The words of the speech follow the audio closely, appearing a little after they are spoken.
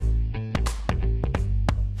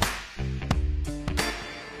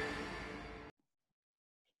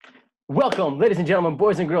Welcome, ladies and gentlemen,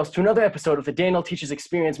 boys and girls, to another episode of the Daniel Teaches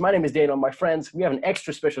Experience. My name is Daniel. My friends, we have an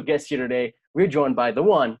extra special guest here today. We're joined by the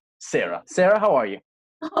one, Sarah. Sarah, how are you?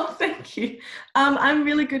 Oh, thank you. I'm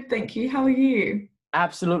really good, thank you. How are you?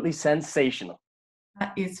 Absolutely sensational.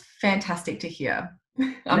 That is fantastic to hear.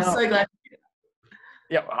 I'm Now, so glad.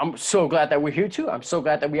 yeah, I'm so glad that we're here too. I'm so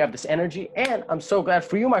glad that we have this energy, and I'm so glad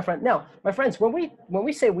for you, my friend. Now, my friends, when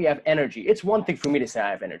we say we have energy, it's one thing for me to say I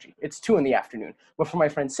have energy. It's 2 p.m, but for my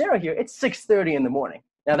friend Sarah here, it's 6:30 in the morning.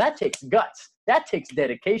 Now that takes guts. That takes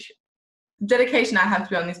dedication. Dedication I have to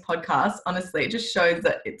be on this podcast, honestly, it just shows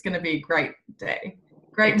that it's going to be a great day.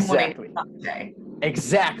 Great morning,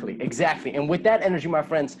 Exactly. day. Exactly. And with that energy, my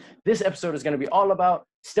friends, this episode is going to be all about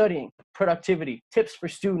studying, productivity, tips for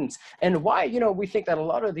students, and why, we think that a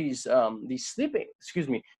lot of these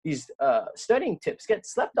studying tips get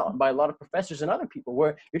slept on by a lot of professors and other people,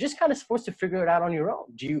 where you're just kind of supposed to figure it out on your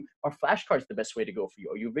own. Are flashcards the best way to go for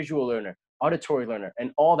you? Are you a visual learner, auditory learner,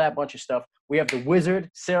 and all that bunch of stuff? We have the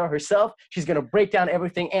wizard, Sarah herself. She's going to break down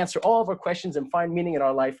everything, answer all of our questions, and find meaning in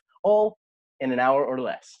our life, all in an hour or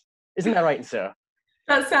less. Isn't that right, Sarah?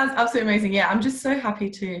 That sounds absolutely amazing. Yeah, I'm just so happy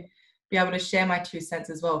to be able to share my 2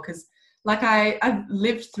 cents as well, because like I've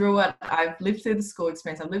lived through it. I've lived through the school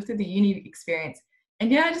experience. I've lived through the uni experience.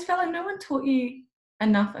 And yeah, I just felt like no one taught you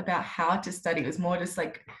enough about how to study. It was more just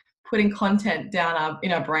like putting content down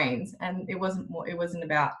in our brains. And it wasn't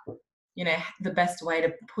about, the best way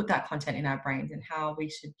to put that content in our brains and how we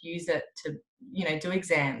should use it to, do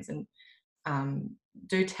exams and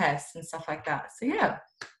do tests and stuff like that. So yeah,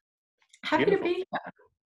 happy to Beautiful. be here.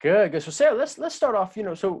 Good. So Sarah, let's start off.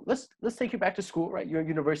 So let's take you back to school, right? Your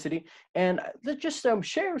university, and let's just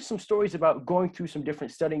share some stories about going through some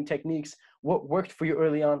different studying techniques. What worked for you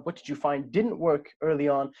early on? What did you find didn't work early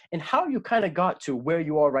on? And how you kind of got to where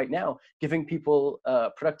you are right now, giving people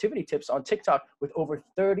productivity tips on TikTok with over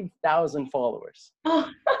 30,000 followers. Oh,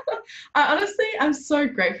 I'm so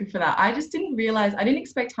grateful for that. I just didn't realize, I didn't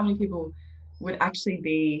expect how many people would actually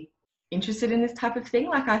be interested in this type of thing.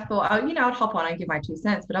 Like I thought, I'd hop on and give my 2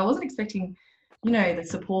 cents, but I wasn't expecting, the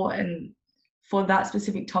support and for that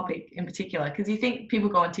specific topic in particular, because you think people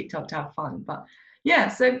go on TikTok to have fun. But yeah,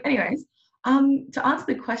 so anyways, to answer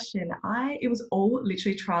the question, it was all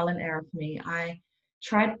literally trial and error for me. I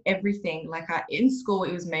tried everything. In school,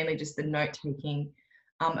 it was mainly just the note taking,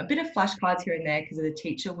 a bit of flashcards here and there because the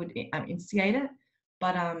teacher would instigate it.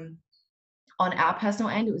 But on our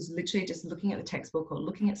personal end, it was literally just looking at the textbook or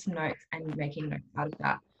looking at some notes and making notes out of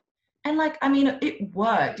that. And it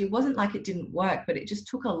worked. It wasn't like it didn't work, but it just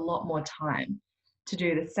took a lot more time to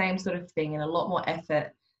do the same sort of thing and a lot more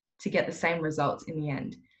effort to get the same results in the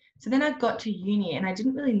end. So then I got to uni and I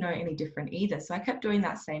didn't really know any different either. So I kept doing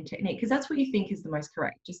that same technique because that's what you think is the most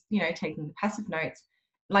correct. Just, taking the passive notes.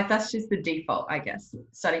 That's just the default, I guess,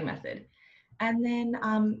 study method. And then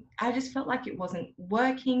I just felt like it wasn't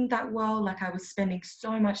working that well. Like I was spending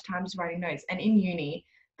so much time just writing notes. And in uni,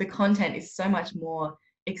 the content is so much more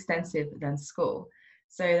extensive than school.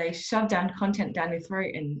 So they shove down content down your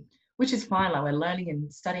throat, and which is fine. Like we're learning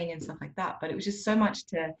and studying and stuff like that. But it was just so much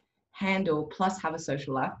to handle, plus have a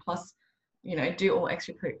social life, plus, do all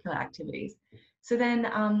extracurricular activities. So then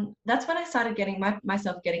that's when I started getting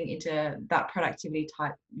myself getting into that productivity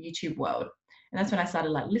type YouTube world. And that's when I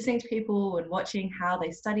started listening to people and watching how they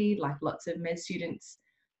studied, lots of med students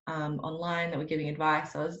online that were giving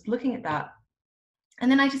advice. So I was looking at that. And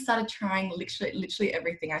then I just started trying literally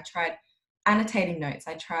everything. I tried annotating notes.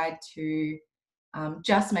 I tried to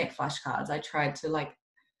just make flashcards. I tried to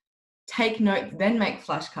take notes, then make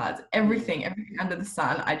flashcards, everything under the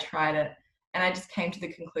sun. I tried it. And I just came to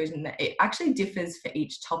the conclusion that it actually differs for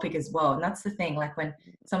each topic as well. And that's the thing, when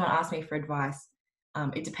someone asks me for advice,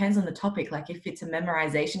 it depends on the topic. If it's a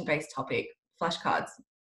memorization based topic, flashcards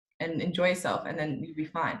and enjoy yourself and then you'll be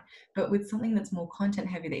fine. But with something that's more content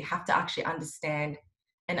heavy that you have to actually understand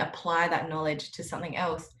and apply that knowledge to something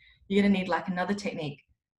else, you're going to need another technique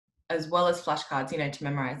as well as flashcards, to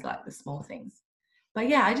memorize the small things. But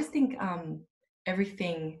yeah, I just think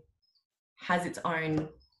everything has its own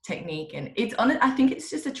technique, and I think it's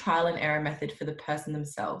just a trial and error method for the person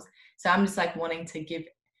themselves. So I'm just wanting to give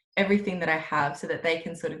everything that I have so that they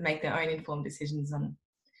can sort of make their own informed decisions on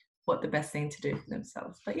what the best thing to do for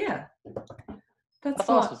themselves. But yeah, That's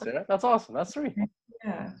awesome, Sarah. That's awesome. That's sweet.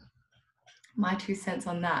 Yeah, my 2 cents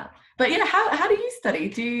on that. But yeah, how do you study?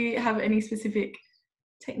 Do you have any specific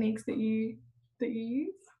techniques that you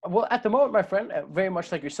use? Well, at the moment, my friend, very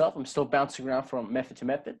much like yourself, I'm still bouncing around from method to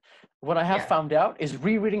method. What I have Yeah. found out is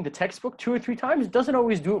rereading the textbook 2 or 3 times doesn't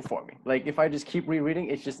always do it for me. Like if I just keep rereading,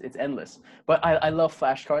 it's endless. But I love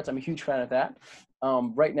flashcards. I'm a huge fan of that.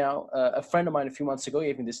 Right now, a friend of mine a few months ago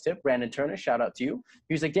gave me this tip. Brandon Turner, shout out to you.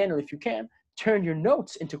 He was like, Daniel, if you can, turn your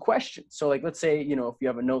notes into questions. So like, let's say, if you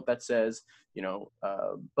have a note that says, blah,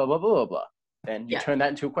 blah, blah, blah, blah, and you Yeah. turn that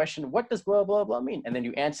into a question. What does blah blah blah mean? And then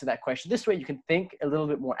you answer that question. This way, you can think a little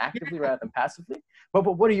bit more actively rather than passively. But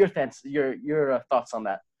what are your thoughts on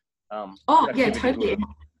that Oh, yeah, productivity totally.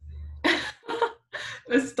 guru?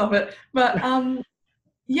 Let's stop it. But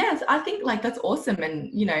yes, I think like that's awesome.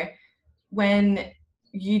 And when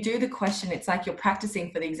you do the question, it's like you're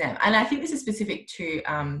practicing for the exam. And I think this is specific to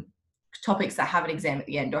topics that have an exam at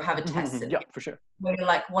the end or have a test at the Yeah, end, for sure. where you're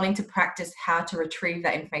like wanting to practice how to retrieve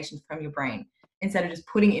that information from your brain instead of just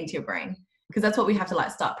putting it into your brain. Because that's what we have to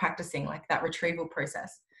like start practicing, like that retrieval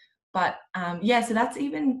process. But yeah, so that's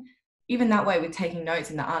even that way with taking notes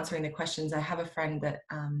and the answering the questions. I have a friend that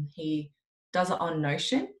he does it on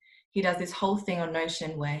Notion. He does this whole thing on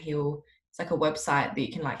Notion where it's like a website that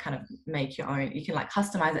you can like kind of make your own. You can like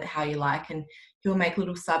customize it how you like, and he'll make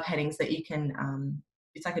little subheadings that you can.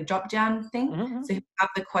 It's like a drop down thing. Mm-hmm. So he'll have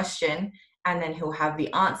the question, and then he'll have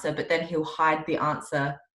the answer, but then he'll hide the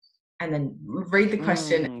answer, and then read the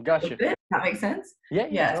question. Gotcha. That makes sense. Yeah,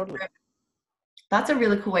 yeah, Yeah, totally. so that's a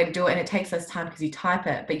really cool way to do it, and it takes less time because you type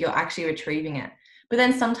it, but you're actually retrieving it. But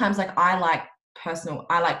then sometimes, like I like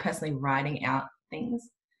personally writing out things.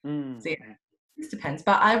 So yeah, Mm-hmm. this depends.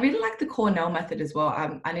 But I really like the Cornell method as well.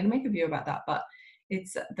 I need to make a video about that, but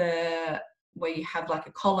it's the where you have like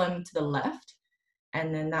a column to the left,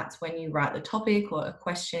 and then that's when you write the topic or a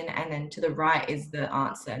question, and then to the right is the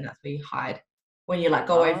answer, and that's where you hide. When you like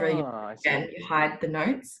go over I see. again, you hide the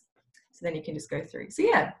notes, so then you can just go through. So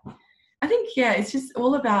yeah, I think yeah, it's just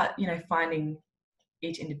all about finding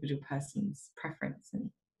each individual person's preference and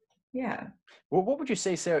yeah. Well, what would you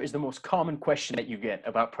say, Sarah, is the most common question that you get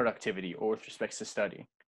about productivity or with respect to study?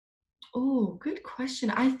 Oh, good question.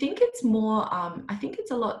 I think it's more, I think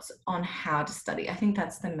it's a lot on how to study. I think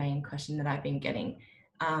that's the main question that I've been getting.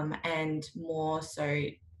 And more so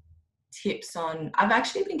tips on, I've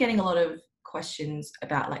actually been getting a lot of questions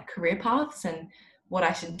about like career paths and what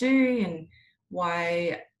I should do and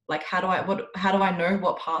why, like, how do I know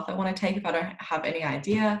what path I want to take if I don't have any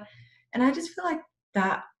idea? And I just feel like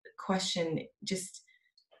that question just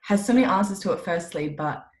has so many answers to it firstly,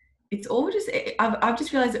 but it's all just I've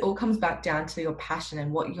just realized it all comes back down to your passion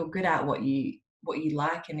and what you're good at, what you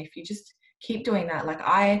like. And if you just keep doing that, like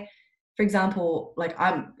for example, like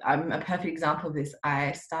I'm a perfect example of this.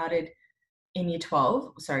 I started in year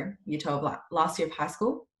 12, like last year of high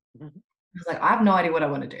school. Mhm. I was like, I have no idea what I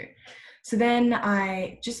want to do. So then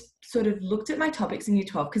I just sort of looked at my topics in year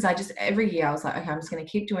 12 because every year I was like, okay, I'm just going to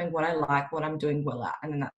keep doing what I like, what I'm doing well at.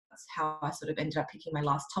 And then that's how I sort of ended up picking my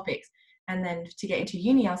last topics. And then to get into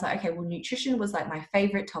uni, I was like, okay, well, nutrition was like my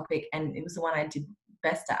favorite topic and it was the one I did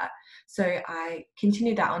best at. So I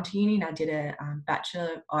continued that onto uni and I did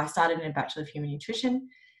I started in a Bachelor of Human Nutrition.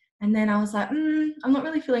 And then I was like, I'm not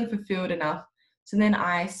really feeling fulfilled enough. So then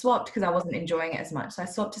I swapped because I wasn't enjoying it as much. So I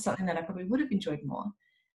swapped to something that I probably would have enjoyed more.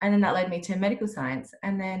 And then that led me to medical science.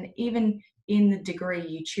 And then even in the degree,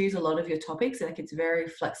 you choose a lot of your topics, like it's very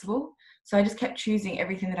flexible. So I just kept choosing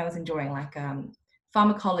everything that I was enjoying, like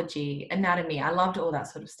pharmacology, anatomy. I loved all that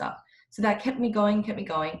sort of stuff. So that kept me going, kept me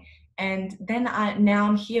going. And then now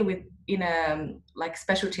I'm here in a like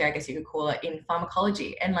specialty, I guess you could call it, in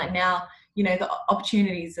pharmacology. And like now, the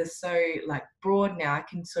opportunities are so like broad now. I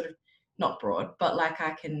can sort of, not broad, but like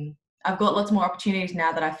I've got lots more opportunities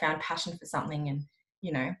now that I found passion for something and,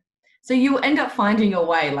 you know, so you end up finding your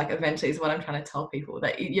way, like eventually is what I'm trying to tell people,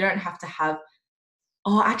 that you don't have to have,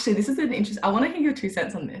 oh, actually, this is an interesting, I want to hear your 2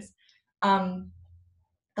 cents on this.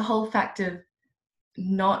 The whole fact of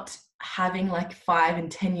not having like 5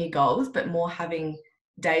 and 10 year goals, but more having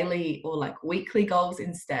daily or like weekly goals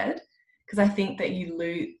instead. Because I think that you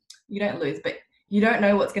don't lose, but you don't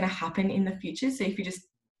know what's going to happen in the future. So if you just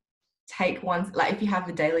take one, like if you have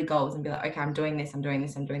the daily goals and be like, okay, I'm doing this, I'm doing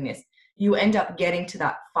this, I'm doing this, you end up getting to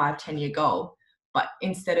that 5-10 year goal. But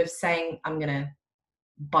instead of saying, I'm going to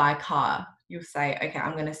buy a car, you'll say, okay,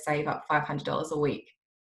 I'm going to save up $500 a week.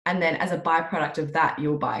 And then as a byproduct of that,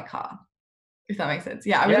 you'll buy a car. If that makes sense.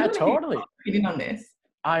 Yeah, I really Yeah, want to hear totally. your opinion on this.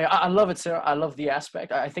 I love it, Sarah. I love the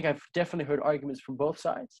aspect. I think I've definitely heard arguments from both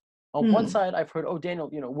sides. On one Mm. side, I've heard, oh, Daniel,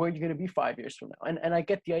 where are you going to be 5 years from now? And I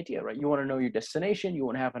get the idea, right? You want to know your destination, you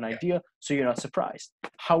want to have an idea, so you're not surprised.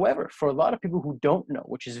 However, for a lot of people who don't know,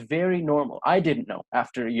 which is very normal, I didn't know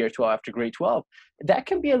after year 12, after grade 12, that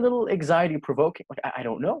can be a little anxiety provoking. Like, I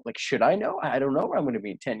don't know. Like, should I know? I don't know where I'm going to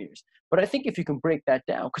be in 10 years. But I think if you can break that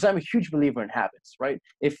down, because I'm a huge believer in habits, right?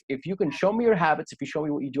 If you can show me your habits, if you show me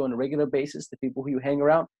what you do on a regular basis, the people who you hang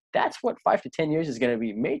around, that's what 5 to 10 years is going to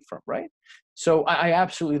be made from, right? So I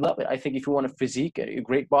absolutely love it. I think if you want a physique, a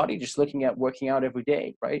great body, just looking at working out every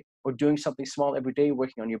day, right? Or doing something small every day,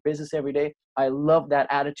 working on your business every day. I love that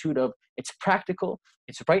attitude of it's practical,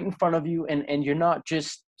 it's right in front of you, and you're not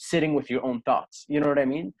just sitting with your own thoughts. You know what I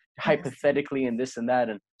mean? Yes. Hypothetically and this and that.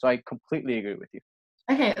 And so I completely agree with you.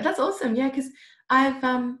 Okay, that's awesome. Yeah, because I've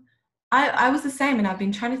I was the same, and I've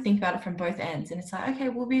been trying to think about it from both ends. And it's like, okay,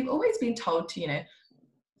 well, we've always been told to,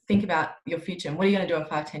 think about your future and what are you going to do in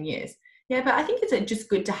 5, 10 years. Yeah, but I think it's just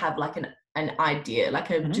good to have like an idea, like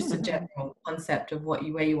just a Mhm. general concept of where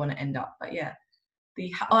you want to end up. But yeah,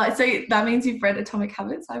 so that means you've read Atomic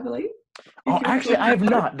Habits, I believe. Oh, If you're still actually, I have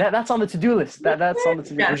not. That's on the to-do list. That's on the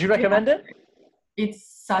to-do. Would yes, you you have recommend it? to. It's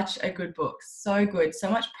such a good book, so good, so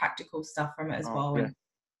much practical stuff from it as Oh, well, yeah. and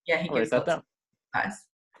yeah, he I'll write gives that lots of down. advice.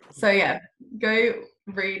 So yeah, go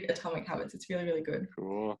read Atomic Habits. It's really, really good.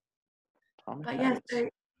 Cool. Atomic But yeah, habits. so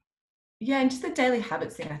yeah, and just the daily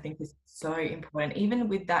habits thing I think is so important. Even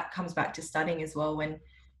with that comes back to studying as well, when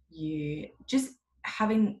you just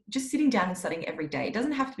sitting down and studying every day. It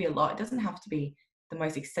doesn't have to be a lot. It doesn't have to be the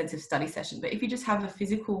most extensive study session, but if you just have a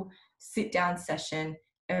physical sit down session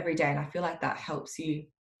every day, and I feel like that helps you,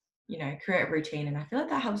 create a routine. And I feel like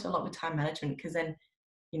that helps a lot with time management, because then,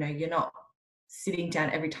 you're not sitting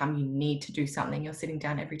down every time you need to do something. You're sitting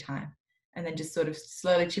down every time and then just sort of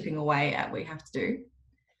slowly chipping away at what you have to do.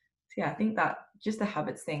 So yeah, I think that just the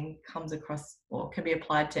habits thing comes across or can be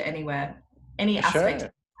applied to anywhere, any For aspect sure.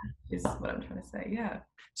 is what I'm trying to say. Yeah.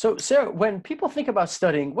 So, Sarah, when people think about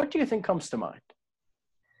studying, what do you think comes to mind?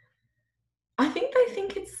 I think they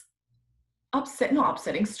think it's not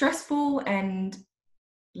upsetting, stressful and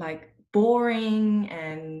like boring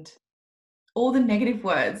and all the negative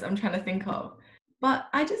words I'm trying to think of. But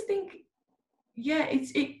I just think, yeah,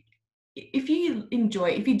 if you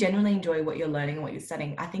genuinely enjoy what you're learning and what you're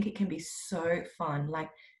studying, I think it can be so fun. Like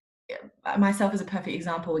myself is a perfect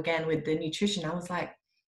example again with the nutrition. I was like,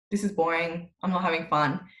 this is boring. I'm not having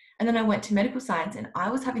fun. And then I went to medical science and I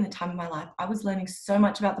was having the time of my life. I was learning so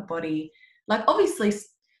much about the body. Like obviously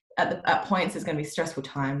at points there's going to be stressful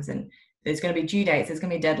times and there's going to be due dates, there's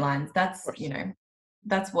going to be deadlines. Of That's, course.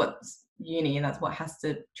 that's what's uni and that's what has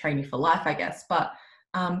to train you for life, I guess. But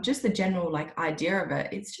just the general like idea of it,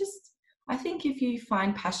 it's just, I think if you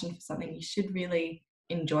find passion for something, you should really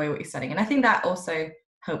enjoy what you're studying. And I think that also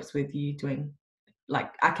helps with you doing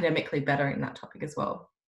like academically better in that topic as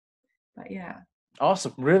well. But yeah.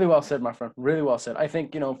 Awesome. Really well said, my friend. Really well said. I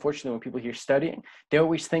think, unfortunately, when people hear studying, they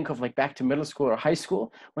always think of like back to middle school or high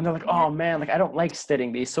school when they're like, Yeah. oh man, like I don't like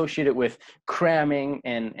studying. They associate it with cramming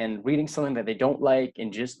and reading something that they don't like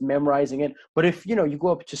and just memorizing it. But if, you go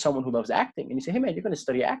up to someone who loves acting and you say, hey man, you're going to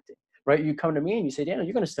study acting, right? You come to me and you say, Daniel,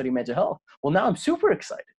 you're going to study mental health. Well, now I'm super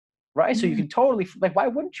excited, right? So you Mm. can totally, like, why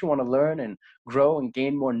wouldn't you want to learn and grow and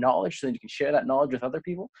gain more knowledge so that you can share that knowledge with other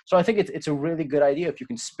people? So I think it's a really good idea if you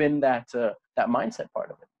can spin that mindset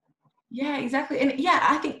part of it. Yeah, exactly. And yeah,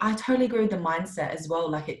 I think I totally agree with the mindset as well.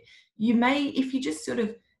 Like you may, if you just sort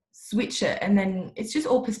of switch it and then it's just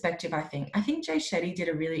all perspective, I think. I think Jay Shetty did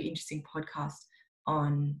a really interesting podcast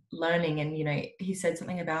on learning. And, he said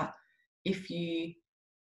something about if you,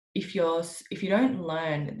 if you don't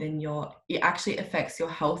learn, then it actually affects your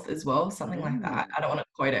health as well. Something like that. Mm, I don't want to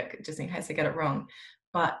quote it just in case I get it wrong.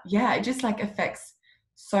 But yeah, it just like affects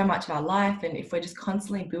so much of our life. And if we're just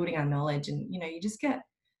constantly building our knowledge and, you just get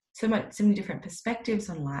so many different perspectives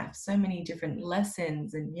on life, so many different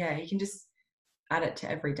lessons. And yeah, you can just add it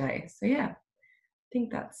to every day. So yeah,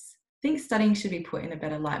 I think studying should be put in a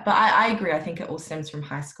better light. But I agree. I think it all stems from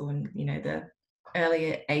high school and, the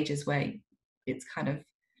earlier ages where it's kind of,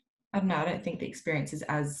 I don't know, I don't think the experience is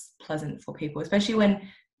as pleasant for people, especially when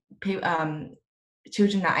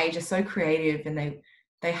children that age are so creative and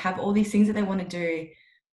they have all these things that they want to do,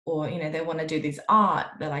 or they want to do this art,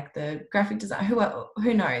 they're like the graphic design,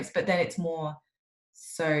 who knows, but then it's more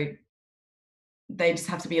so they just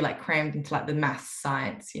have to be like crammed into like the math,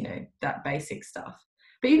 science, that basic stuff.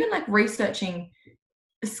 But even like researching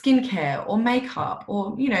skincare or makeup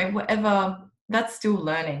or whatever, that's still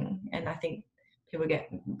learning. And I think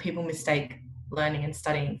people mistake learning and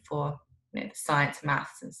studying for science,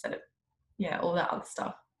 maths instead of all that other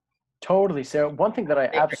stuff. Totally, Sarah. One thing that I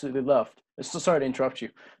absolutely loved, so sorry to interrupt you,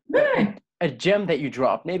 No, no. a gem that you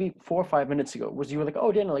dropped maybe 4 or 5 minutes ago was you were like,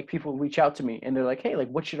 oh, Daniel, like people reach out to me and they're like, hey, like,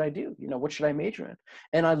 what should I do? What should I major in?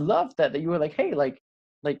 And I love that you were like, hey, like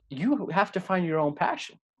you have to find your own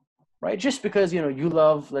passion, right? Just because, you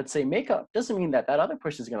love, let's say, makeup doesn't mean that that other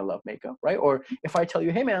person is going to love makeup, right? Or if I tell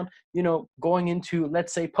you, hey, man, going into,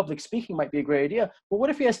 let's say, public speaking might be a great idea. Well, what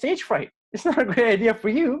if you have stage fright? It's not a great idea for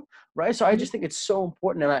you, right? So I just think it's so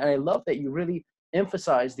important. And I love that you really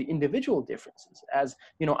emphasize the individual differences as,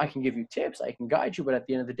 I can give you tips, I can guide you, but at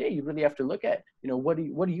the end of the day, you really have to look at, what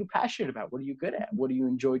are you passionate about? What are you good at? What do you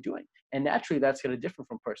enjoy doing? And naturally, that's going to differ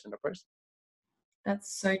from person to person.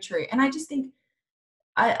 That's so true. And I just think,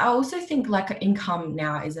 I also think like income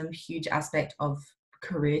now is a huge aspect of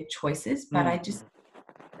career choices, but I just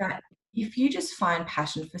Mm-hmm. that if you just find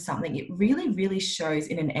passion for something, it really, really shows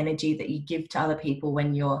in an energy that you give to other people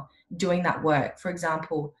when you're doing that work. For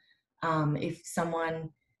example, if someone,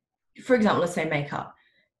 for example, let's say makeup,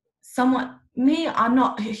 I'm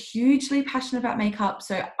not hugely passionate about makeup,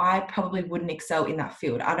 so I probably wouldn't excel in that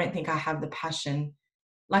field. I don't think I have the passion.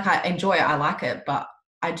 Like I enjoy it, I like it, but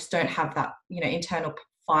I just don't have that, internal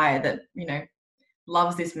fire that,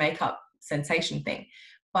 loves this makeup sensation thing.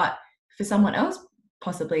 But for someone else,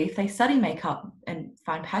 possibly if they study makeup and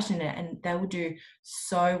find passion in it, and they will do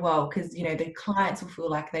so well because the clients will feel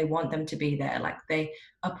like they want them to be there, like they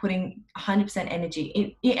are putting 100%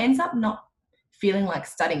 energy. It ends up not feeling like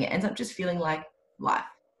studying, it ends up just feeling like life.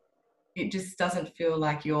 It just doesn't feel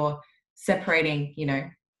like you're separating,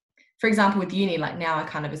 for example, with uni, like now I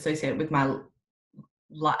kind of associate it with my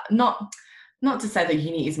not to say that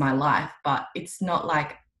uni is my life, but it's not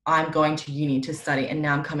like I'm going to uni to study and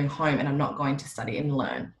now I'm coming home and I'm not going to study and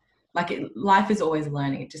learn. Like life is always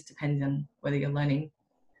learning. It just depends on whether you're learning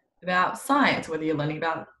about science, whether you're learning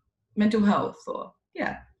about mental health, or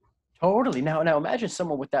yeah. Totally. Now imagine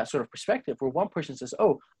someone with that sort of perspective where one person says,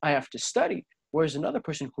 oh, I have to study, whereas another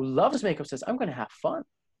person who loves makeup says, I'm going to have fun.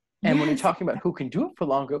 And when you're Yes. talking about who can do it for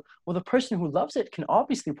longer, well, the person who loves it can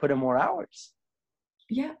obviously put in more hours.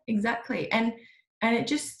 Yeah, exactly. And it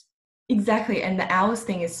just exactly, and the hours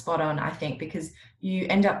thing is spot on, I think, because you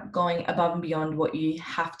end up going above and beyond what you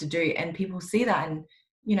have to do, and people see that, and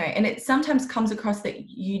and it sometimes comes across that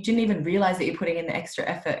you didn't even realize that you're putting in the extra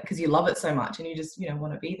effort because you love it so much and you just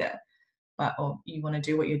want to be there, but or you want to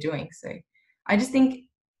do what you're doing. So I just think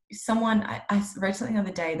I read something the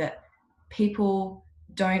other day that people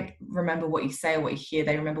don't remember what you say or what you hear,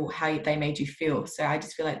 they remember how they made you feel. So I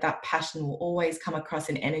just feel like that passion will always come across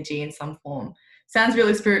in energy in some form. Sounds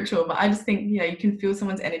really spiritual, but I just think you can feel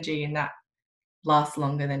someone's energy, and that lasts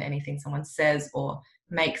longer than anything someone says or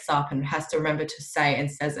makes up and has to remember to say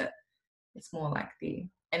and says it. It's more like the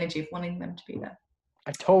energy of wanting them to be there.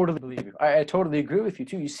 I totally believe you. I totally agree with you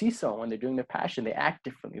too. You see someone when they're doing their passion, they act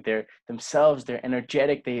differently. They're themselves, they're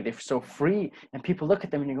energetic, they're so free. And people look at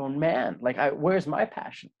them and you're going, man, like where's my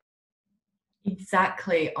passion?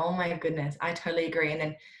 Exactly. Oh my goodness. I totally agree. And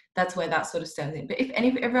then that's where that sort of stems in. But if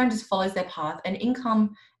everyone just follows their path, and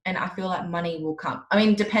income, and I feel like money will come. I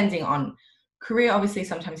mean, depending on career, obviously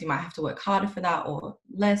sometimes you might have to work harder for that or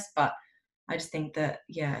less, but I just think that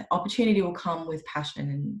yeah, opportunity will come with passion,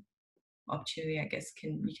 and opportunity I guess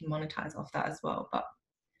you can monetize off that as well. But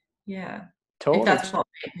yeah, if Totally. that's what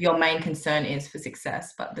your main concern is for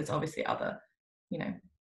success, but there's obviously other, you know,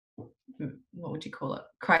 what would you call it?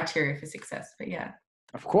 Criteria for success. But yeah.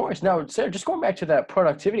 Of course. Now, Sarah, just going back to that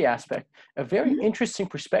productivity aspect, a very Mhm. interesting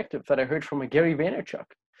perspective that I heard from a Gary Vaynerchuk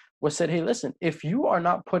was said, hey, listen, if you are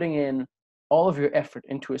not putting in all of your effort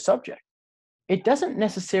into a subject, it doesn't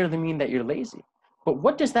necessarily mean that you're lazy. But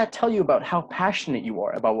what does that tell you about how passionate you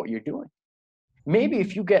are about what you're doing? Maybe if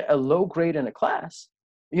Mm. you get a low grade in a class,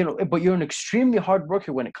 but you're an extremely hard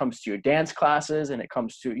worker when it comes to your dance classes and it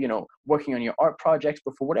comes to, working on your art projects,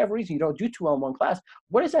 but for whatever reason, you don't do too well in one class.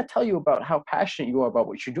 What does that tell you about how passionate you are about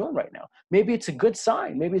what you're doing right now? Maybe it's a good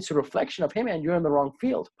sign. Maybe it's a reflection of, hey man, you're in the wrong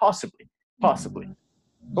field. Possibly, possibly.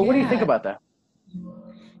 But what do you think Yeah. about that?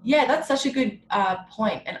 Yeah, that's such a good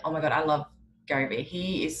point. And oh my God, I love Gary Vee.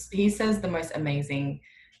 He says the most amazing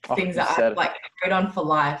Oh, things you that I've said it. like carried on for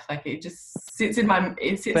life. Like it sits in Same my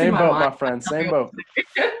boat, mind. my friend. Tell me Same what boat. to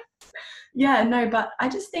do. Yeah, no, but I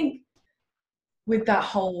just think with that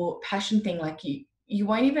whole passion thing, like you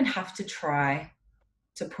won't even have to try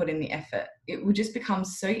to put in the effort. It will just become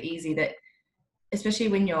so easy that especially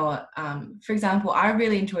when you're, for example, I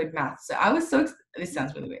really enjoyed maths. So I was this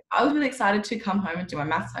sounds really weird. I was really excited to come home and do my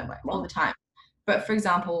maths homework all the Wow. time. But for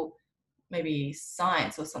example, maybe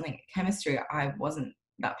science or something, chemistry, I wasn't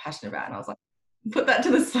that passionate about. And I was like, put that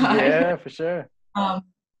to the side. Yeah, for sure.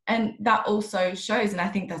 And that also shows, and I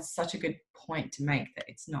think that's such a good point to make, that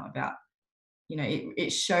it's not about, it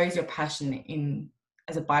shows your passion in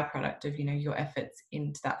as a byproduct of, your efforts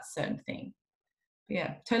into that certain thing. But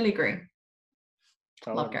yeah, totally agree.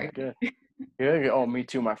 Love Totally Gary. good. Yeah. Oh, me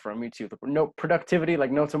too, my friend. Me too. No productivity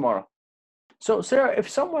like no tomorrow. So, Sarah, if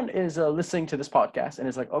someone is listening to this podcast and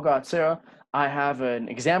is like, "Oh God, Sarah, I have an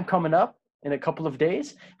exam coming up in a couple of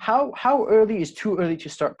days. How early is too early to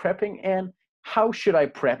start prepping, and how should I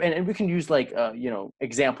prep?" And we can use like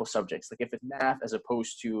example subjects, like if it's math as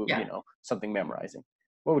opposed to Yeah. something memorizing.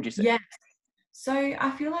 What would you say? Yeah. So I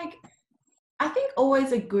think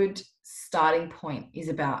always a good starting point is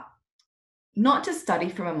about not to study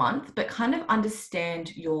from a month, but kind of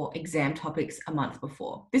understand your exam topics a month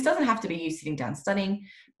before. This doesn't have to be you sitting down studying,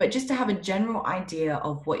 but just to have a general idea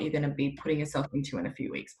of what you're going to be putting yourself into in a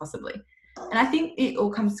few weeks, possibly. And I think it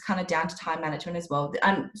all comes kind of down to time management as well.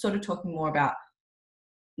 I'm sort of talking more about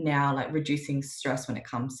now, like reducing stress when it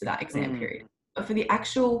comes to that exam period. Mm, But for the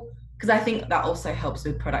actual, because I think that also helps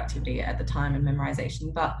with productivity at the time and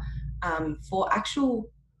memorization, but for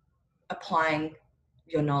actual applying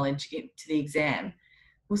your knowledge to the exam,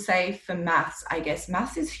 we'll say for maths, I guess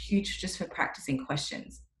maths is huge just for practicing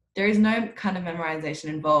questions. There is no kind of memorization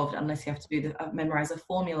involved unless you have to do memorize a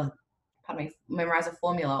formula, memorize a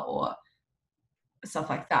formula or stuff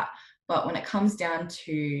like that. But when it comes down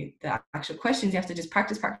to the actual questions, you have to just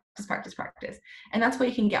practice, practice, practice, practice. And that's where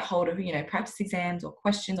you can get hold of, practice exams or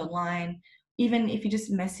questions online. Even if you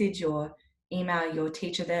just message or email your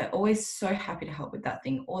teacher, they're always so happy to help with that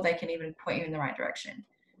thing, or they can even point you in the right direction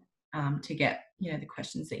to get, the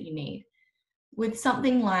questions that you need. With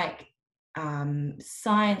something like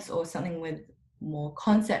science or something with more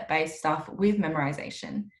concept-based stuff with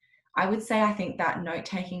memorization, I would say I think that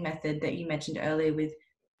note-taking method that you mentioned earlier with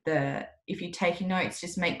if you're taking notes,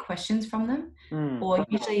 just make questions from them. mm, Or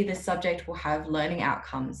usually the subject will have learning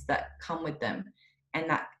outcomes that come with them. And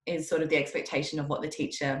that is sort of the expectation of what the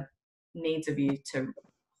teacher needs of you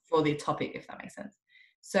for the topic, if that makes sense.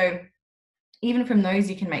 So even from those,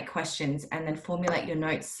 you can make questions and then formulate your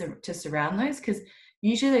notes to surround those, because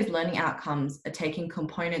usually those learning outcomes are taking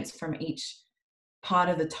components from each part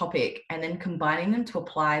of the topic and then combining them to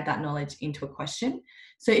apply that knowledge into a question.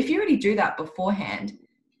 So if you already do that beforehand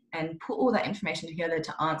and put all that information together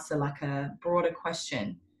to answer like a broader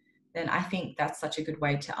question, then I think that's such a good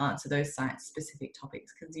way to answer those science specific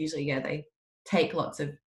topics, because usually, they take lots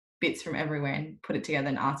of bits from everywhere and put it together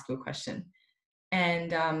and ask you a question.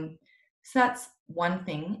 And so that's one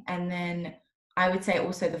thing. And then I would say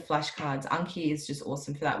also the flashcards. Anki is just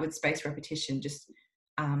awesome for that with spaced repetition. Just,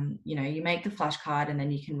 you make the flashcard and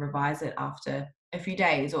then you can revise it after a few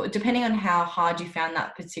days, or depending on how hard you found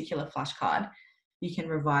that particular flashcard, you can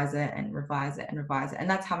revise it and revise it and revise it. And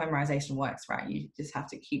that's how memorization works, right? You just have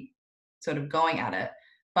to keep sort of going at it.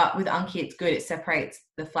 But with Anki, it's good. It separates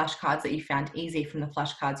the flashcards that you found easy from the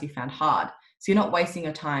flashcards you found hard. So you're not wasting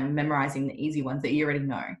your time memorizing the easy ones that you already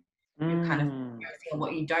know. You're kind of mm. focusing on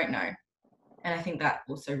what you don't know. And I think that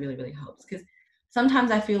also really, really helps, because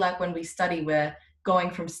sometimes I feel like when we study, we're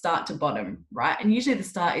going from start to bottom, right? And usually the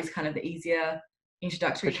start is kind of the easier For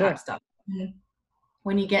introductory type sure. stuff. And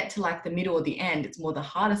when you get to like the middle or the end, it's more the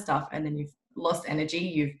harder stuff. And then you've lost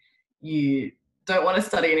energy. You don't want to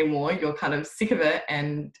study anymore. You're kind of sick of it.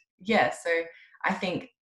 And so I think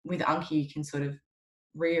with Anki, you can sort of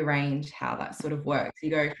rearrange how that sort of works. You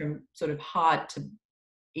go from sort of hard to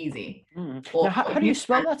easy. Mm. Or Now, how do you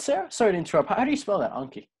spell that, Sarah? Sorry to interrupt. How do you spell that,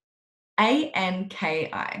 Anki? Anki.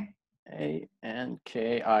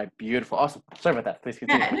 Anki. Beautiful. Awesome. Sorry about that. Please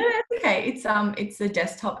continue. Yeah, no, it's okay. It's a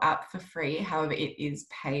desktop app for free. However, it is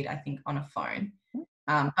paid, I think, on a phone.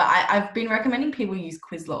 But I've been recommending people use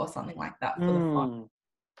Quizlet or something like that for the phone,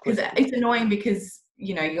 because Quizlet. it's annoying because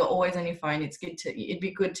you're always on your phone. It'd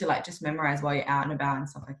be good to like just memorize while you're out and about and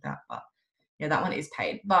stuff like that. But yeah, that one is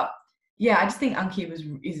paid. But yeah, I just think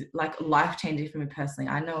Anki is like life changing for me personally.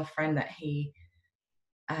 I know a friend that he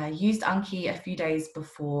used Anki a few days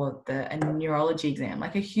before a neurology exam,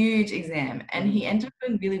 like a huge exam, and he ended up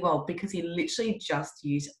doing really well because he literally just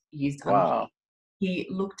used Anki. Wow.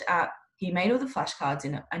 He made all the flashcards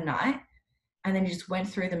in a night, and then he just went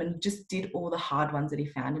through them and just did all the hard ones that he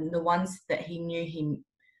found, and the ones he knew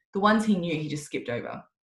he just skipped over,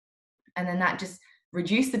 and then that just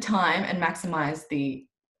reduced the time and maximized the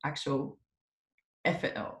actual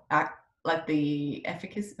effort, or like the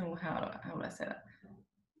efficacy. How would I say that?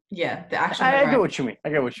 Yeah, the actual I get memorization. what you mean. I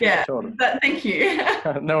get what you mean. Yeah, Totally. thank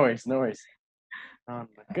you. No worries. No worries.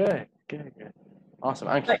 Good. Awesome.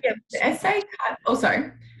 But Anki. yeah, the essay type. Oh,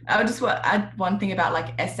 sorry. I would just want to add one thing about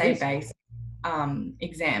like Please. essay-based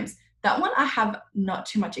exams. That one I have not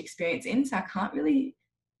too much experience in, so I can't really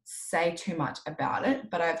say too much about it,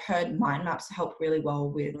 but I've heard mind maps help really well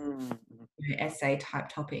with essay type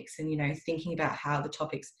topics and, thinking about how the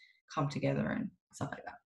topics come together and stuff like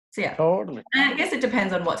that. So yeah. Totally. And I guess it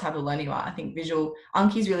depends on what type of learner you are. I think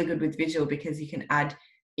Anki's really good with visual because you can add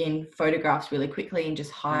in photographs really quickly and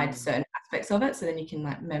just hide certain aspects of it. So then you can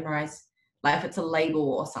like memorize, like if it's a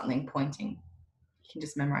label or something pointing, you can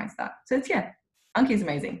just memorize that. So Anki's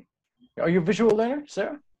amazing. Are you a visual learner,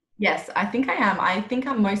 Sarah? Yes, I think I am. I think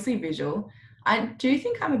I'm mostly visual. I do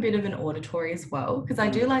think I'm a bit of an auditory as well because I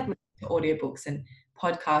do like listening to audiobooks and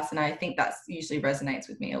podcasts, and I think that usually resonates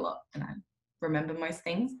with me a lot and I remember most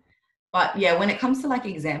things. But yeah, when it comes to like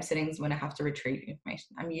exam settings, when I have to retrieve information,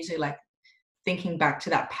 I'm usually like thinking back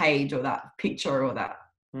to that page or that picture or that.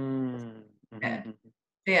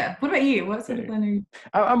 Yeah. What about you? What sort of learner are you?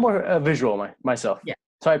 I'm more visual myself. Yeah.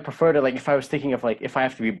 So I prefer to, like, if I was thinking of like if I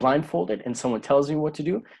have to be blindfolded and someone tells me what to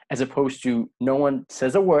do, as opposed to no one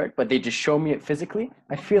says a word but they just show me it physically.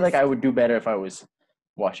 I feel like I would do better if I was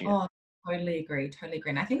watching it. Oh, totally agree.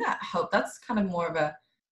 And I think that's kind of more of a,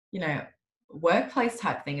 workplace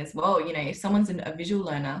type thing as well. If someone's a visual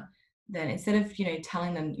learner, then instead of,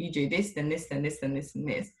 telling them you do this, then this, then this, then this, and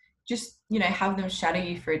this, just, have them shadow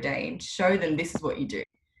you for a day and show them this is what you do.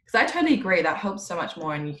 Because I totally agree. That helps so much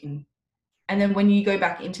more. And then when you go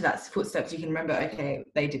back into that footsteps, you can remember, okay,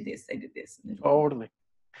 they did this. Totally.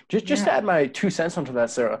 Just to add my 2 cents onto that,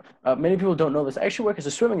 Sarah. Many people don't know this. I actually work as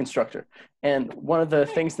a swimming instructor, and one of the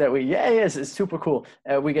things that it's super cool.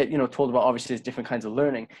 We get told about, obviously, there's different kinds of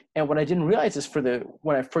learning. And what I didn't realize is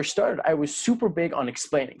when I first started, I was super big on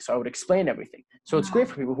explaining. So I would explain everything. So it's great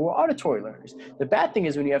for people who are auditory learners. The bad thing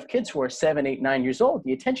is when you have kids who are 7, 8, 9 years old,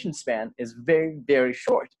 the attention span is very, very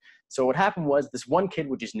short. So what happened was this one kid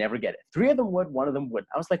would just never get it. 3 of them would, 1 of them wouldn't.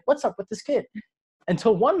 I was like, what's up with this kid?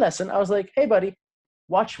 Until one lesson, I was like, hey, buddy,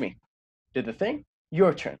 watch me. Did the thing,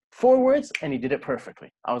 your turn. 4 words, and he did it perfectly.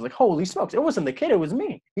 I was like, holy smokes. It wasn't the kid, it was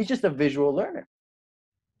me. He's just a visual learner.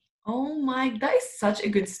 Oh my, that is such a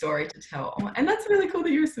good story to tell. Oh, and that's really cool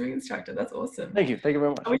that you're a swimming instructor. That's awesome. Thank you very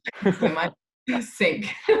much. I wish I could swim. I'd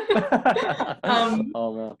sink.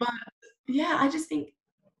 Oh, man. But yeah, I just think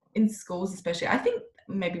in schools especially, I think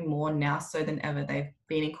maybe more now so than ever, they've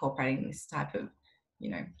been incorporating this type of,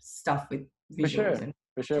 stuff with visuals and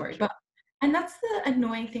story. But and that's the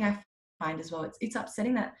annoying thing I find as well. It's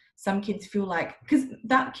upsetting that some kids feel like, because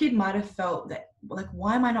that kid might have felt that, like,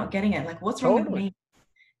 why am I not getting it? Like, what's wrong with me?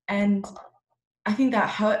 And I think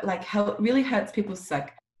that really hurts people's,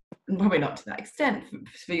 like, probably not to that extent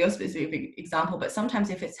for your specific example, but sometimes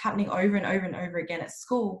if it's happening over and over and over again at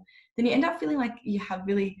school, then you end up feeling like you have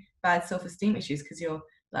really bad self-esteem issues because you're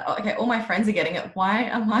like, oh, okay, all my friends are getting it. Why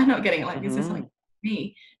am I not getting it? Like, is there something for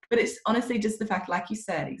me? But it's honestly just the fact, like you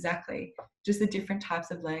said, exactly, just the different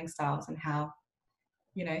types of learning styles and how,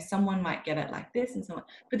 someone might get it like this and someone,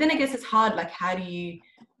 but then I guess it's hard. Like, how do you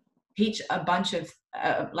teach a bunch of,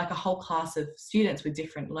 like a whole class of students with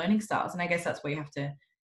different learning styles? And I guess that's where you have to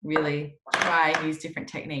really try and use different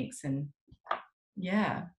techniques. And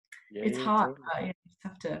it's hard. Totally. But you just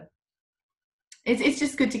have to, it's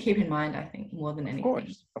just good to keep in mind, I think, more than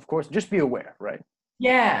anything. Of course. Just be aware, right?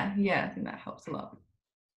 Yeah, I think that helps a lot.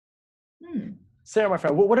 Sarah, my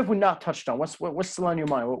friend, what have we not touched on? What's still on your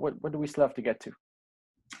mind? What do we still have to get to?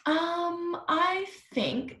 I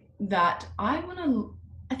think that I want to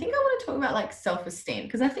talk about like self-esteem,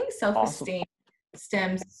 because I think self-esteem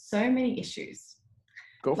stems so many issues.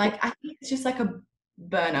 I think it's just like a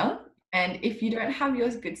burner, and if you don't have your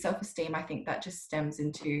good self-esteem, I think that just stems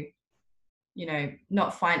into,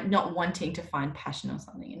 not wanting to find passion or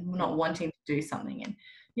something, and not wanting to do something. And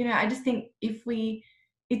I just think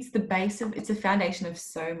it's a foundation of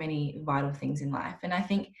so many vital things in life. And I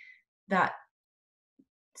think that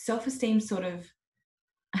self-esteem sort of,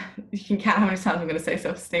 you can count how many times I'm going to say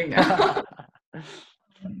self-esteem now.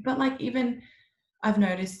 But like, even I've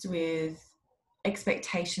noticed with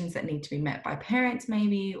expectations that need to be met by parents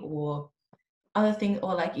maybe, or other things,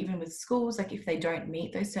 or like even with schools, like if they don't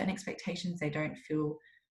meet those certain expectations, they don't feel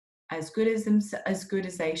as good as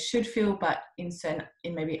they should feel, but in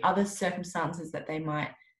maybe other circumstances that they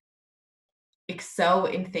might excel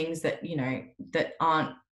in things that, that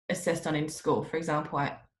aren't assessed on in school. For example,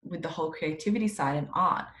 with the whole creativity side and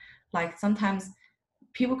art, like sometimes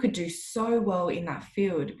people could do so well in that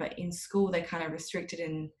field, but in school they kind of restricted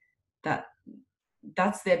in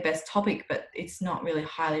that's their best topic, but it's not really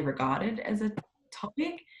highly regarded as a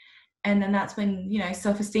topic. And then that's when,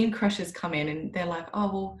 self-esteem crushes come in, and they're like,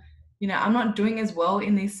 oh, well, I'm not doing as well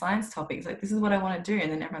in these science topics. Like, this is what I want to do.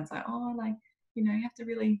 And then everyone's like, oh, like, you have to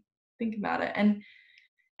really think about it. And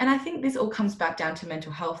and I think this all comes back down to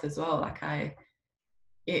mental health as well. Like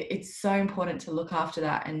it's so important to look after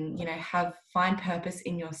that, and find purpose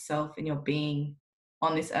in yourself, in your being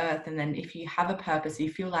on this earth. And then if you have a purpose,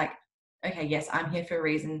 you feel like, okay, yes, I'm here for a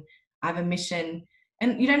reason, I have a mission.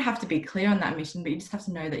 And you don't have to be clear on that mission, but you just have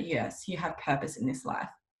to know that yes, you have purpose in this life.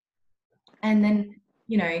 And then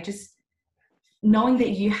just knowing that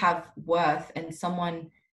you have worth, and someone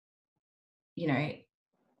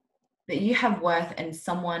that you have worth, and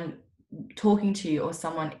someone talking to you or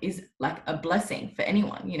someone is like a blessing for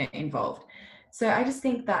anyone involved. So I just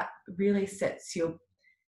think that really sets your,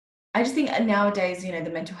 I just think nowadays the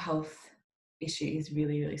mental health issue is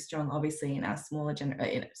really, really strong, obviously in our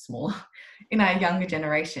in our younger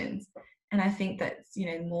generations. And I think that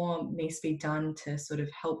more needs to be done to sort of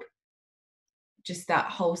help just that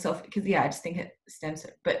whole self, because I just think it stems,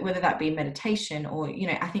 but whether that be meditation or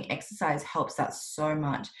I think exercise helps that so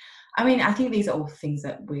much. I mean, I think these are all things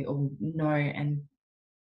that we all know and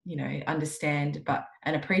understand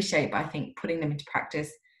and appreciate, but I think putting them into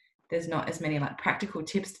practice, there's not as many like practical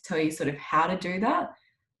tips to tell you sort of how to do that.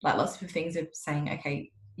 Like lots of things are saying,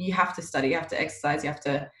 okay, you have to study, you have to exercise, you have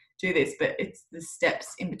to do this, but it's the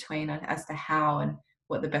steps in between as to how and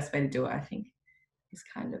what the best way to do it, I think, is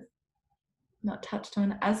kind of not touched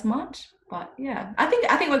on as much. But yeah, I think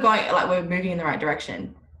we're moving in the right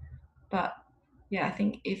direction. But yeah, I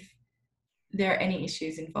think if there are any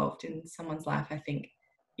issues involved in someone's life, I think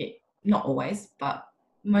it, not always, but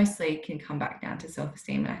mostly can come back down to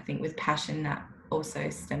self-esteem. And I think with passion, that also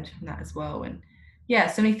stems from that as well. And yeah,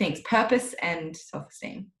 so many things, purpose and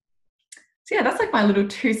self-esteem. So yeah, that's like my little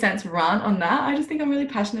 2 cents rant on that. I just think I'm really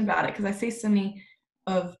passionate about it because I see so many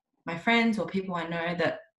of my friends or people I know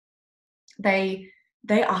that they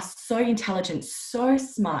are so intelligent, so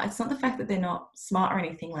smart. It's not the fact that they're not smart or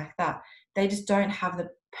anything like that. They just don't have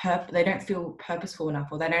they don't feel purposeful enough,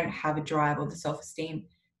 or they don't have a drive or the self-esteem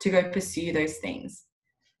to go pursue those things.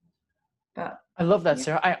 But I love that,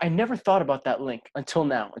 Sarah. I never thought about that link until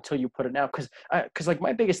now, until you put it now. Because like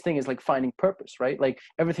my biggest thing is like finding purpose, right? Like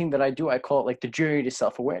everything that I do, I call it like the journey to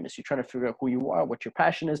self-awareness. You're trying to figure out who you are, what your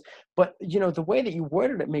passion is. But the way that you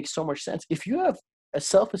worded it makes so much sense. If you have a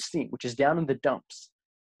self-esteem, which is down in the dumps,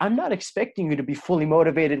 I'm not expecting you to be fully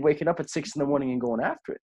motivated, waking up at 6 a.m. and going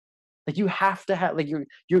after it. Like you have to have, like your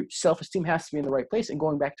self-esteem has to be in the right place. And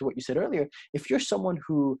going back to what you said earlier, if you're someone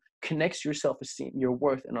who connects your self-esteem, your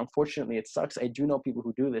worth, and unfortunately it sucks, I do know people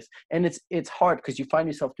who do this, and it's hard because you find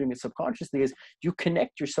yourself doing it subconsciously, is you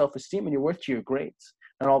connect your self-esteem and your worth to your grades.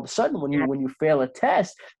 And all of a sudden when you fail a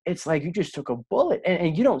test, it's like you just took a bullet,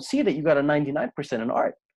 and you don't see that you got a 99% in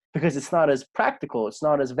art because it's not as practical, it's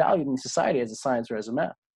not as valued in society as a science or as a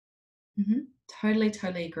math. Mm-hmm.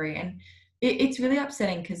 Totally agree. And it's really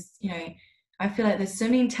upsetting because, I feel like there's so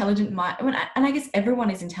many intelligent minds, and I guess everyone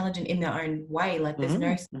is intelligent in their own way. Like there's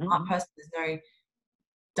no smart person, there's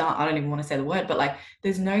no, I don't even want to say the word, but like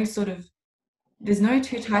there's no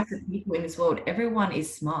two types of people in this world. Everyone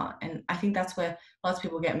is smart. And I think that's where lots of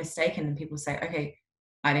people get mistaken, and people say, okay,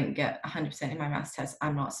 I didn't get 100% in my maths test,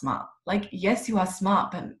 I'm not smart. Like, yes, you are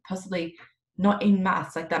smart, but possibly not in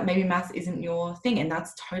maths. Like that, maybe maths isn't your thing, and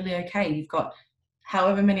that's totally okay. You've got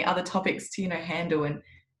however many other topics to handle and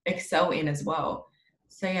excel in as well.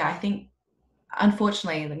 So yeah, I think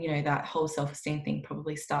unfortunately that whole self-esteem thing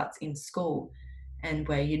probably starts in school, and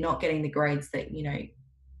where you're not getting the grades that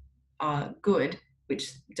are good,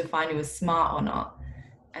 which define you as smart or not.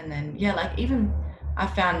 And then like even I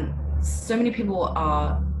found so many people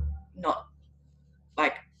are not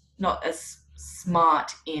as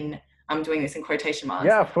smart in, I'm doing this in quotation marks,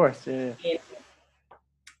 Yeah, of course. Yeah. in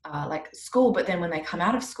like school, but then when they come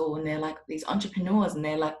out of school and they're like these entrepreneurs and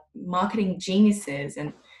they're like marketing geniuses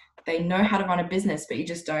and they know how to run a business, but you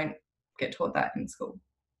just don't get taught that in school.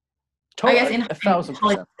 I guess in college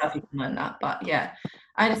 1,000%. stuff you can learn that, but yeah,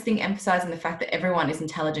 I just think emphasizing the fact that everyone is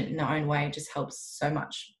intelligent in their own way just helps so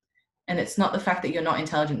much. And it's not the fact that you're not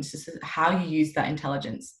intelligent, it's just how you use that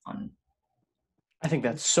intelligence on. I think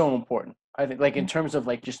that's so important. I think like in terms of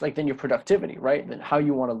like just like then your productivity, right? Then how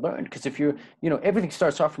you want to learn. Because if you're, everything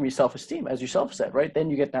starts off from your self-esteem, as yourself said, right? Then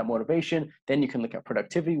you get that motivation. Then you can look at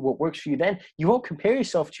productivity, what works for you. Then you won't compare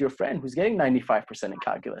yourself to your friend who's getting 95% in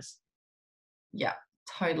calculus. Yeah,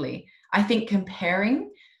 totally. I think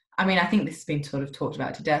comparing, I think this has been sort of talked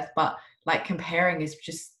about to death, but like comparing is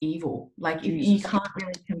just evil. Like you can't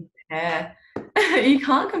really compare, you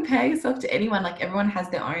can't compare yourself to anyone. Like everyone has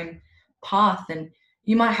their own path, and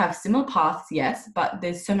you might have similar paths, yes, but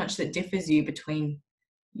there's so much that differs you between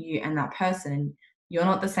you and that person, and you're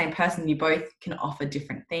not the same person. You both can offer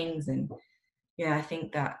different things. And yeah, I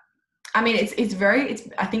think that, I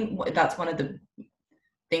think that's one of the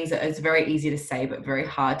things that it's very easy to say, but very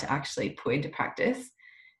hard to actually put into practice.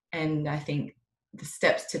 And I think the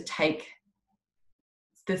steps to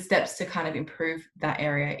kind of improve that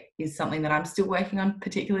area is something that I'm still working on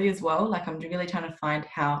particularly as well. Like I'm really trying to find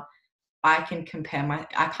how I can't compare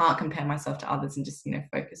myself to others and just,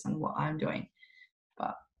 focus on what I'm doing.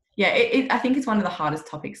 But yeah, I think it's one of the hardest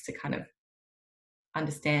topics to kind of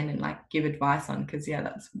understand and like give advice on, because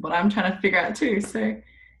that's what I'm trying to figure out too. So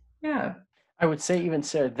yeah. I would say even,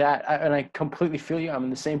 Sarah, and I completely feel you. I'm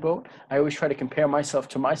in the same boat. I always try to compare myself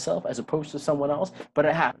to myself as opposed to someone else, but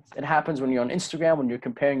it happens. It happens when you're on Instagram, when you're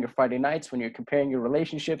comparing your Friday nights, when you're comparing your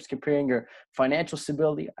relationships, comparing your financial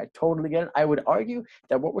stability. I totally get it. I would argue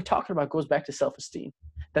that what we're talking about goes back to self-esteem,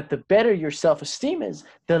 that the better your self-esteem is,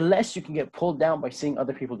 the less you can get pulled down by seeing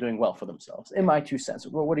other people doing well for themselves, in my 2 cents.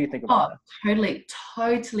 What do you think about that?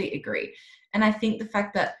 Totally agree. And I think the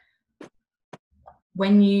fact that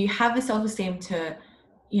when you have the self-esteem to,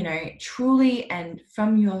 truly and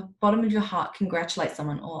from your bottom of your heart congratulate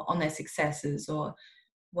someone or on their successes or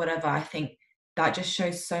whatever, I think that just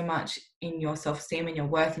shows so much in your self-esteem and your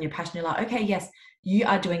worth and your passion. You're like, okay, yes, you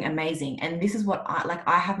are doing amazing. And this is what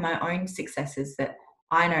I have my own successes that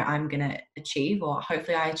I know I'm going to achieve, or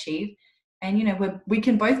hopefully I achieve. And, we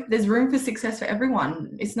can both, there's room for success for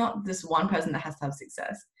everyone. It's not this one person that has to have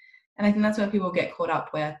success. And I think that's where people get caught up,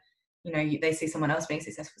 where, they see someone else being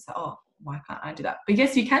successful, so, oh, why can't I do that? But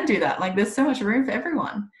yes, you can do that. Like there's so much room for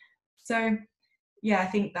everyone. So yeah, I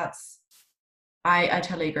think I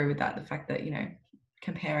totally agree with that. The fact that,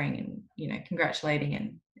 comparing and, congratulating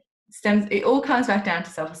and it all comes back down to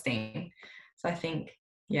self-esteem. So I think,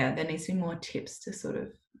 there needs to be more tips to sort of,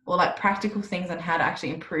 or like practical things on how to actually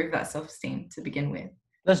improve that self-esteem to begin with.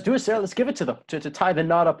 Let's do it, Sarah. Let's give it to them to tie the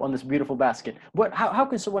knot up on this beautiful basket. How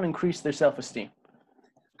can someone increase their self-esteem?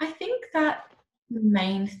 I think that the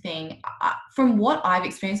main thing, from what I've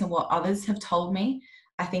experienced and what others have told me,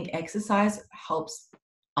 I think exercise helps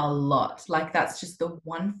a lot. Like that's just the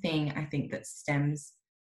one thing I think that stems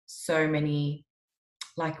so many,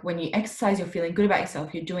 like when you exercise, you're feeling good about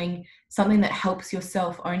yourself, you're doing something that helps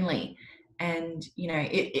yourself only. And,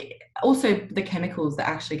 it also the chemicals that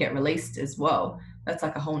actually get released as well. That's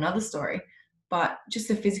like a whole nother story. But just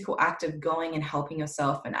the physical act of going and helping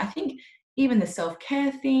yourself. And I think even the self-care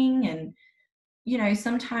thing and,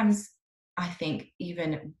 sometimes I think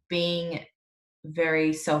even being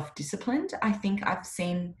very self-disciplined, I think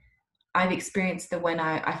I've experienced that when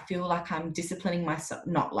I feel like I'm disciplining myself,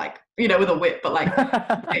 not like, with a whip, but like,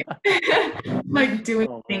 like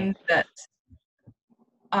doing things that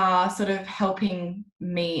are sort of helping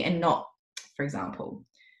me and not, for example,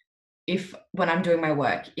 when I'm doing my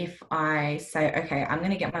work, if I say, okay, I'm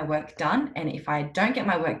going to get my work done. And if I don't get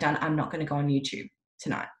my work done, I'm not going to go on YouTube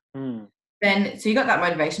tonight. Then, so you got that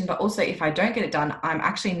motivation, but also if I don't get it done, I'm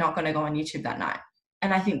actually not going to go on YouTube that night.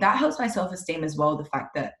 And I think that helps my self-esteem as well. The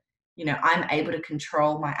fact that, I'm able to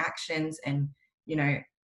control my actions and,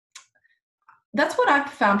 that's what I've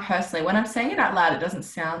found personally. When I'm saying it out loud, it doesn't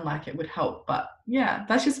sound like it would help, but yeah,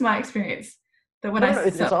 that's just my experience. That when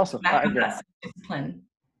it's awesome. I have that discipline,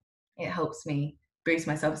 it helps me boost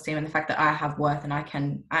my self-esteem and the fact that I have worth and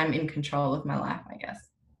I'm in control of my life, I guess.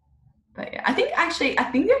 But yeah, I think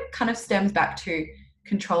it kind of stems back to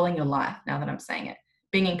controlling your life now that I'm saying it,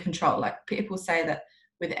 being in control. Like people say that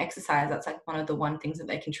with exercise, that's like one of the things that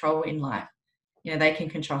they control in life. They can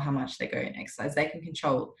control how much they go and exercise. They can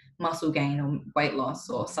control muscle gain or weight loss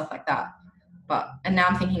or stuff like that. And now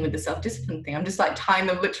I'm thinking with the self-discipline thing, I'm just like tying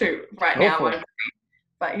them literally right now.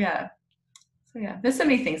 But yeah. So yeah, there's so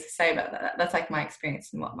many things to say about that. That's like my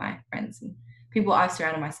experience and what my friends and people I've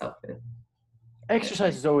surrounded myself with.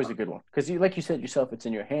 Exercise is always a good one because, like you said yourself, it's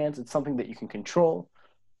in your hands. It's something that you can control.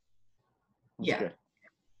 It's good.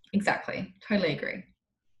 Exactly. Totally agree.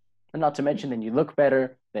 And not to mention, then you look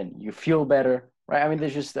better, then you feel better, right? I mean,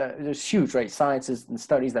 there's huge, right, sciences and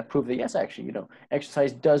studies that prove that yes, actually,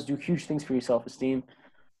 exercise does do huge things for your self-esteem.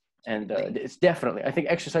 And it's definitely, I think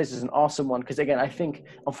exercise is an awesome one because, again, I think,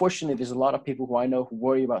 unfortunately, there's a lot of people who I know who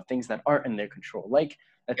worry about things that aren't in their control, like,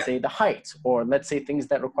 let's say, the height, or let's say things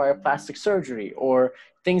that require plastic surgery, or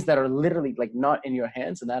things that are literally, like, not in your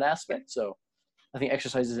hands in that aspect. So I think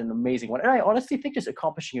exercise is an amazing one. And I honestly think just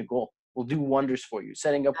accomplishing a goal will do wonders for you,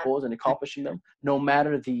 setting up goals and accomplishing them, no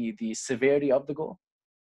matter the severity of the goal.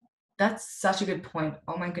 That's such a good point.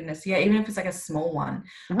 Oh, my goodness. Yeah, even if it's like a small one.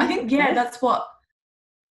 I think, that's what...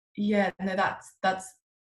 Yeah, no, that's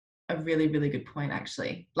a really, really good point,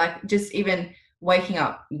 actually. Like just even waking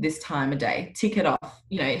up this time a day, tick it off,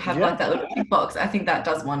 have like that little tick box. I think that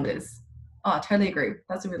does wonders. Oh, I totally agree.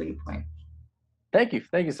 That's a really good point. Thank you,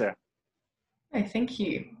 Sarah. Hey, thank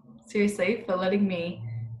you seriously for letting me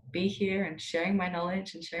be here and sharing my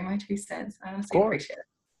knowledge and sharing my 2 cents. I Of honestly course. appreciate it.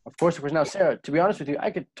 Of course, of course. Now, Sarah, to be honest with you, I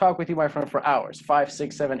could talk with you, my friend, for hours, 5,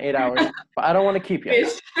 6, 7, 8 hours, but I don't want to keep you.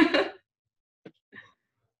 Wish.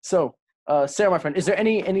 So, Sarah, my friend, is there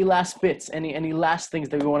any last bits, any last things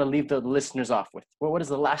that we want to leave the listeners off with? What is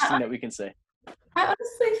the last thing that we can say? I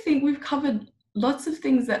honestly think we've covered lots of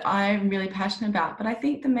things that I'm really passionate about, but I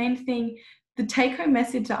think the main thing, the take-home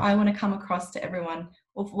message that I want to come across to everyone,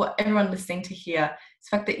 or for what everyone listening to hear, is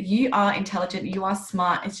the fact that you are intelligent, you are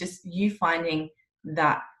smart. It's just you finding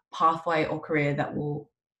that pathway or career that will,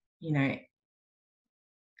 you know,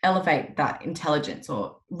 elevate that intelligence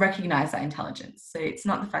or recognize that intelligence. So it's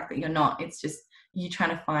not the fact that you're not, it's just you trying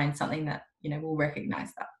to find something that, will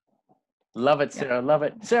recognize that. Love it, Yeah. Sarah. Love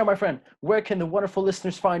it. Sarah, my friend, where can the wonderful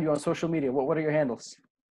listeners find you on social media? What are your handles?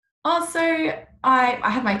 Also, I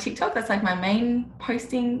have my TikTok. That's like my main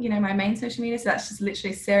posting, my main social media. So that's just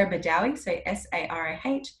literally Sarah Badaoui. So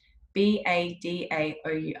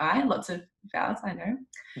SarahBadaoui. Lots of vowels, I know.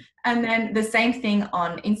 And then the same thing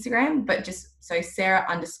on Instagram, but just so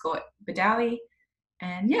Sarah_Badaoui.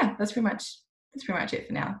 And yeah, that's pretty much it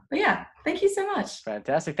for now. But yeah, thank you so much.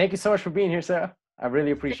 Fantastic. Thank you so much for being here, Sarah. I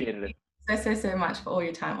really appreciated it. So much for all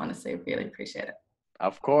your time. Honestly, really appreciate it.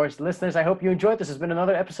 Of course. Listeners, I hope you enjoyed. This has been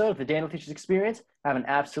another episode of the Daniel Teaches Experience. Have an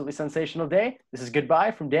absolutely sensational day. This is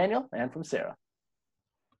goodbye from Daniel and from Sarah.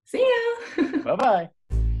 See ya. Bye-bye.